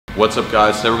What's up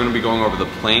guys, today we're going to be going over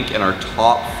the plank and our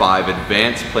top 5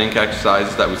 advanced plank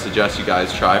exercises that we suggest you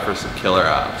guys try for some killer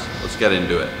abs. Let's get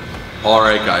into it.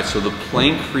 Alright guys, so the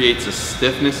plank creates a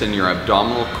stiffness in your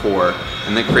abdominal core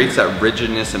and then creates that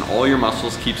rigidness in all your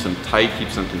muscles, keeps them tight,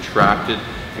 keeps them contracted,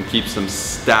 and keeps them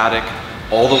static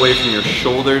all the way from your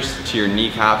shoulders to your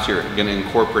kneecaps. You're going to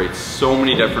incorporate so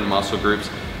many different muscle groups.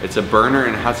 It's a burner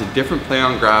and it has a different play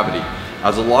on gravity.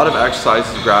 As a lot of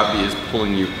exercises, gravity is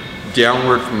pulling you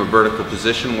downward from a vertical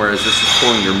position, whereas this is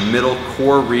pulling your middle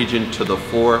core region to the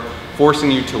floor, forcing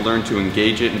you to learn to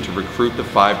engage it and to recruit the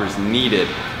fibers needed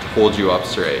to hold you up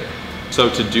straight. So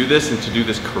to do this and to do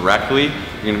this correctly,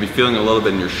 you're going to be feeling a little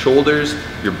bit in your shoulders,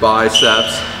 your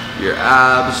biceps, your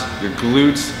abs, your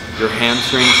glutes, your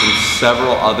hamstrings, and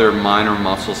several other minor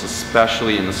muscles,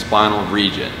 especially in the spinal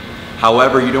region.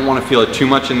 However, you don't want to feel it too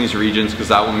much in these regions because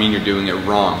that will mean you're doing it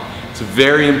wrong. It's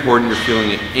very important you're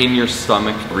feeling it in your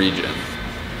stomach region.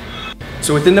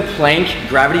 So within the plank,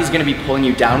 gravity is going to be pulling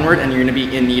you downward and you're going to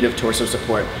be in need of torso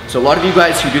support. So a lot of you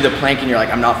guys who do the plank and you're like,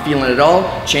 I'm not feeling it at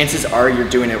all, chances are you're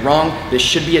doing it wrong. This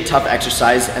should be a tough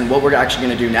exercise, and what we're actually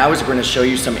going to do now is we're going to show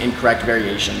you some incorrect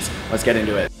variations. Let's get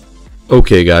into it.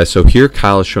 Okay guys, so here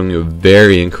Kyle is showing you a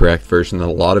very incorrect version that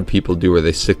a lot of people do, where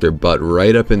they stick their butt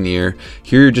right up in the air.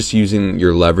 Here you're just using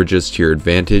your leverages to your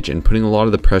advantage and putting a lot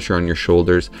of the pressure on your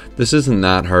shoulders. This isn't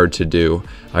that hard to do.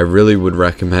 I really would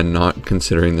recommend not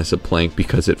considering this a plank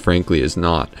because it frankly is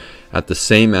not. At the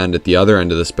same end, at the other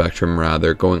end of the spectrum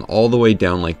rather, going all the way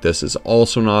down like this is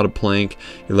also not a plank.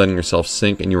 You're letting yourself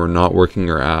sink and you are not working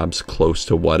your abs close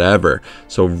to whatever.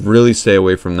 So really stay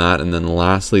away from that. And then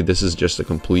lastly, this is just a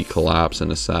complete collapse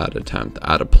and a sad attempt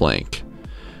at a plank.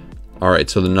 Alright,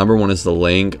 so the number one is the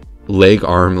leg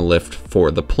arm lift for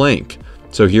the plank.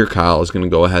 So here Kyle is going to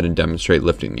go ahead and demonstrate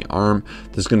lifting the arm.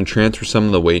 This is going to transfer some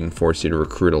of the weight and force you to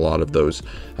recruit a lot of those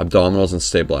abdominals and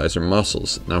stabilizer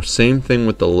muscles. Now same thing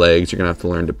with the legs, you're going to have to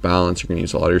learn to balance. You're going to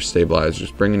use a lot of your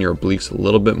stabilizers, bring in your obliques a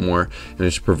little bit more, and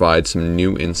just provide some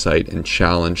new insight and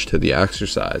challenge to the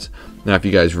exercise. Now if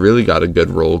you guys really got a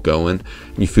good roll going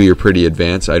and you feel you're pretty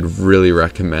advanced, I'd really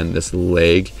recommend this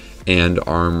leg and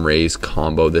arm raise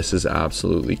combo. This is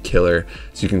absolutely killer.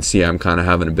 As you can see, I'm kind of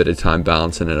having a bit of time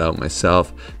balancing it out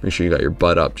myself. Make sure you got your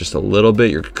butt up just a little bit.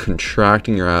 You're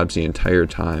contracting your abs the entire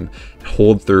time.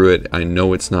 Hold through it. I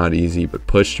know it's not easy, but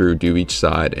push through, do each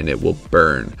side, and it will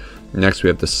burn. Next we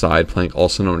have the side plank,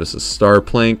 also known as the star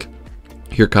plank.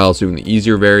 Here Kyle's doing the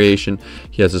easier variation.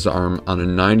 He has his arm on a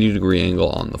 90-degree angle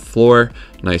on the floor,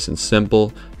 nice and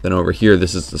simple. Then over here,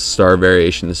 this is the star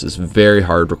variation. This is very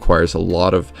hard, requires a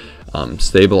lot of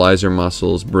stabilizer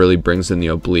muscles, really brings in the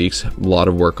obliques, a lot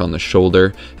of work on the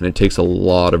shoulder, and it takes a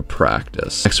lot of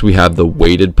practice. Next we have the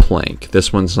weighted plank.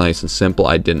 This one's nice and simple.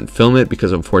 I didn't film it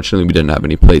because unfortunately we didn't have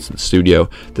any plates in the studio.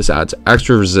 This adds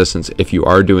extra resistance if you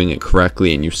are doing it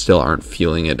correctly and you still aren't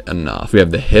feeling it enough. We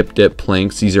have the hip dip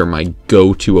planks. These are my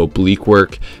go-to oblique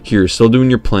work. Here you're still doing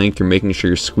your plank, you're making sure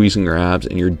you're squeezing your abs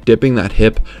and you're dipping that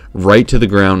hip right to the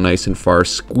ground nice and far,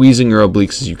 squeezing your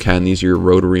obliques as you can. These are your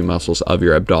rotary muscles of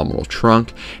your abdominal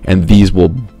trunk, and these will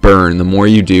burn. The more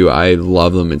you do, I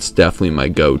love them. It's definitely my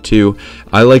go-to.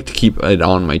 I like to keep it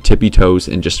on my tippy toes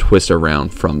and just twist around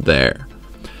from there.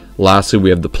 Lastly, we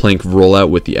have the plank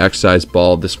rollout with the exercise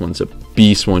ball. This one's a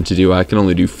beast one to do. I can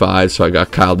only do 5, so I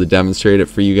got Kyle to demonstrate it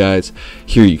for you guys.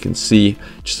 Here you can see,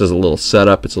 just as a little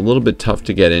setup, it's a little bit tough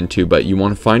to get into, but you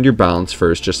want to find your balance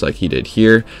first, just like he did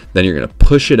here. Then you're going to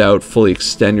push it out, fully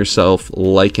extend yourself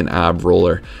like an ab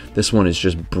roller. This one is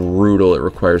just brutal. It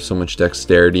requires so much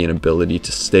dexterity and ability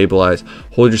to stabilize,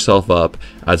 hold yourself up,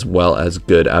 as well as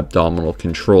good abdominal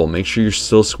control. Make sure you're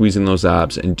still squeezing those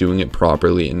abs and doing it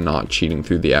properly and not cheating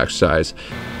through the exercise.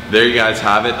 There you guys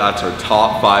have it. That's our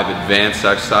top 5 advanced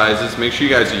exercises. Make sure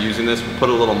you guys are using this. We'll put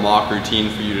a little mock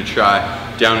routine for you to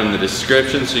try down in the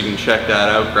description so you can check that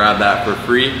out, grab that for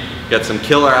free, get some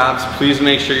killer abs. Please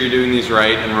make sure you're doing these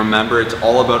right, and remember, it's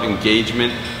all about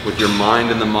engagement with your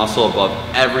mind and the muscle above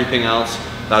everything else.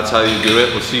 That's how you do it.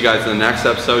 We'll see you guys in the next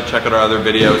episode. Check out our other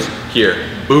videos here.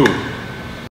 Boom.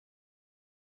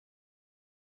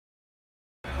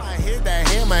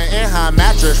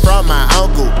 Mattress from my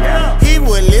uncle. He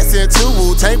would listen to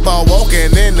Wu-Tang while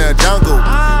walking in the jungle.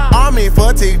 Army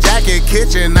fatigue jacket,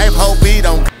 kitchen knife, hope he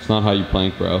don't. It's not how you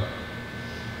plank, bro.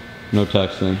 No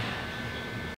texting.